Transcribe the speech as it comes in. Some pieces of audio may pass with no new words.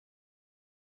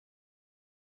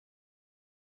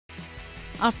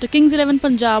After Kings 11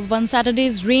 Punjab won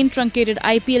Saturday's rain-truncated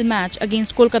IPL match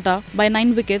against Kolkata by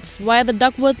 9 wickets via the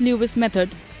Duckworth-Lewis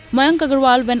method, Mayank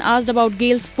Agarwal, when asked about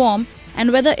Gayle's form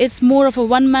and whether it's more of a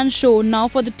one-man show now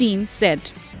for the team, said,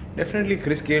 "Definitely,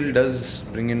 Gayle does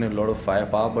bring in a lot of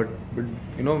firepower, but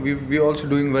we're also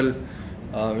doing well.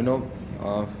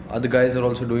 Other guys are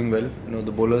also doing well.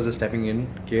 The bowlers are stepping in.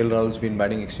 Rahul's been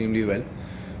batting extremely well.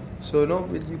 So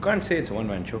you can't say it's a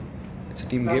one-man show. It's a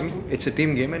team game. It's a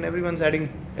team game, and everyone's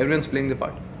playing their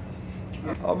part.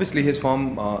 Obviously, his form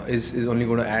is only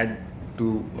going to add to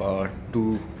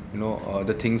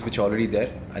the things which are already there.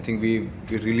 I think we're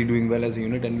really doing well as a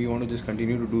unit, and we want to just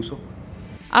continue to do so."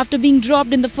 After being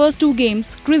dropped in the first two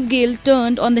games, Gayle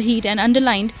turned on the heat and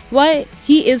underlined why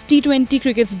he is T20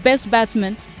 cricket's best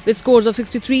batsman with scores of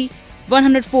 63,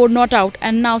 104 not out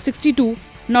and now 62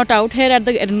 not out here at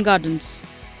the Eden Gardens.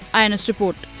 INS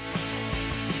report.